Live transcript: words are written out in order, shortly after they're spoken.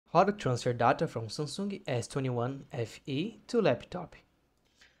How to transfer data from Samsung S21 FE to laptop.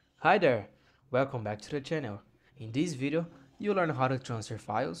 Hi there, welcome back to the channel. In this video, you'll learn how to transfer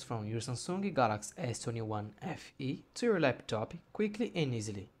files from your Samsung Galaxy S21 FE to your laptop quickly and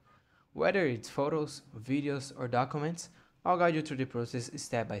easily. Whether it's photos, videos, or documents, I'll guide you through the process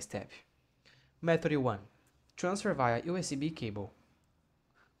step by step. Method 1. Transfer via USB cable.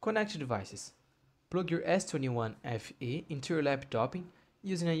 Connect devices. Plug your S21 FE into your laptop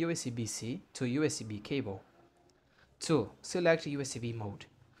using a USB-C to USB cable. 2. Select USB mode.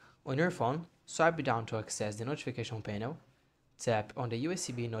 On your phone, swipe down to access the notification panel, tap on the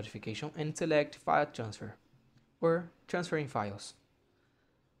USB notification and select File Transfer or Transferring Files.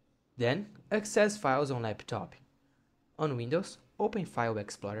 Then, access files on laptop. On Windows, open File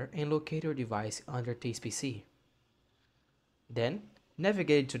Explorer and locate your device under this PC. Then,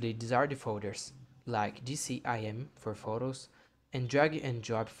 navigate to the desired folders, like DCIM for photos, and drag and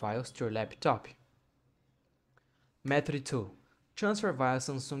drop files to your laptop. Method 2. Transfer via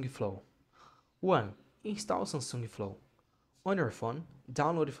Samsung Flow. 1. Install Samsung Flow. On your phone,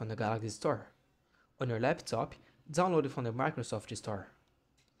 download it from the Galaxy Store. On your laptop, download it from the Microsoft Store.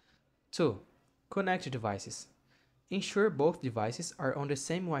 2. Connect devices. Ensure both devices are on the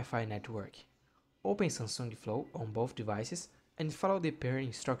same Wi-Fi network. Open Samsung Flow on both devices and follow the pairing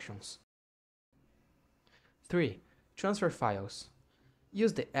instructions. 3. Transfer files.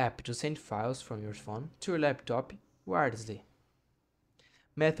 Use the app to send files from your phone to your laptop wirelessly.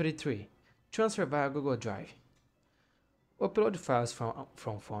 Method 3. Transfer via Google Drive. Upload files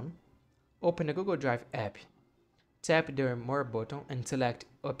from phone. Open the Google Drive app. Tap the More button and select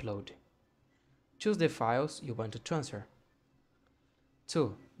Upload. Choose the files you want to transfer.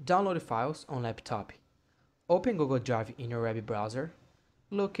 2. Download files on laptop. Open Google Drive in your web browser.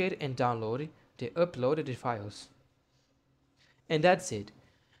 Locate and download the uploaded files. And that's it.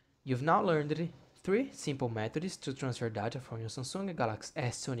 You've now learned 3 simple methods to transfer data from your Samsung Galaxy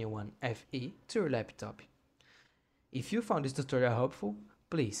S21 FE to your laptop. If you found this tutorial helpful,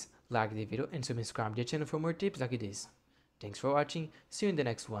 please like the video and subscribe to the channel for more tips like this. Thanks for watching, see you in the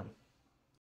next one.